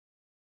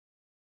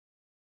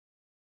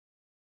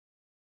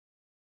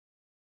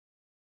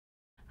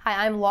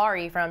Hi, I'm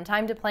Laurie from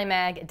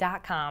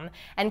TimeToPlayMag.com,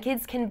 and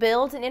kids can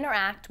build and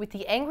interact with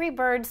the Angry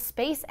Birds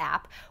Space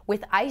app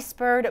with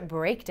Icebird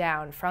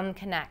Breakdown from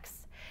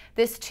K'NEX.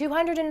 This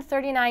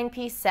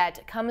 239-piece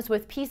set comes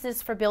with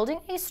pieces for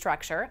building a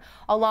structure,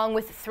 along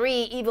with 3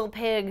 evil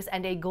pigs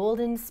and a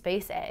golden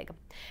space egg.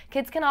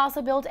 Kids can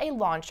also build a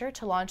launcher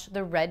to launch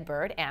the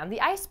Redbird and the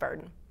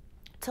Icebird.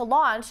 To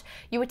launch,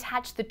 you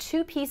attach the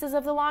 2 pieces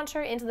of the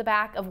launcher into the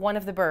back of one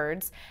of the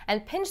birds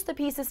and pinch the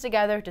pieces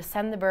together to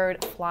send the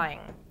bird flying.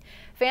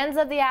 Fans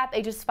of the app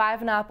ages 5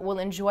 and up will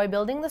enjoy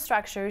building the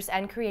structures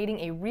and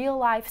creating a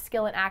real-life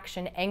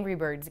skill-in-action Angry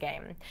Birds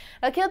game.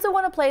 Now, kids will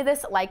want to play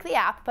this like the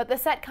app, but the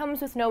set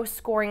comes with no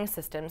scoring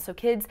system, so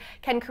kids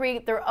can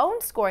create their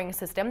own scoring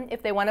system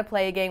if they want to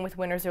play a game with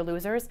winners or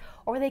losers,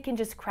 or they can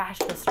just crash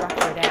the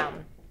structure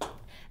down.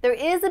 There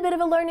is a bit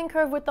of a learning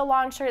curve with the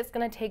launcher. It's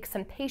going to take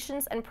some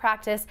patience and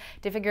practice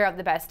to figure out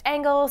the best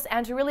angles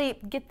and to really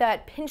get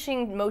that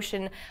pinching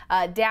motion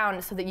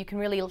down so that you can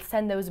really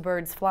send those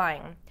birds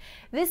flying.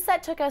 This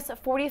set took us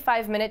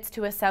 45 minutes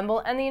to assemble,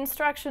 and the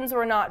instructions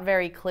were not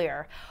very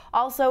clear.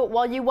 Also,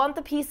 while you want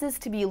the pieces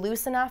to be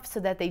loose enough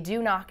so that they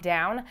do knock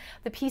down,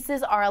 the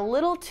pieces are a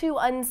little too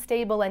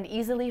unstable and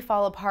easily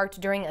fall apart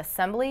during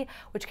assembly,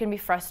 which can be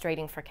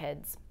frustrating for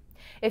kids.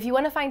 If you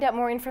want to find out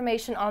more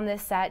information on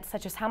this set,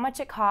 such as how much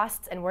it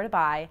costs and where to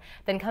buy,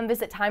 then come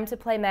visit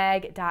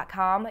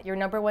TimeToPlayMag.com, your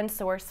 #1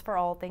 source for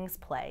all things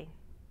play.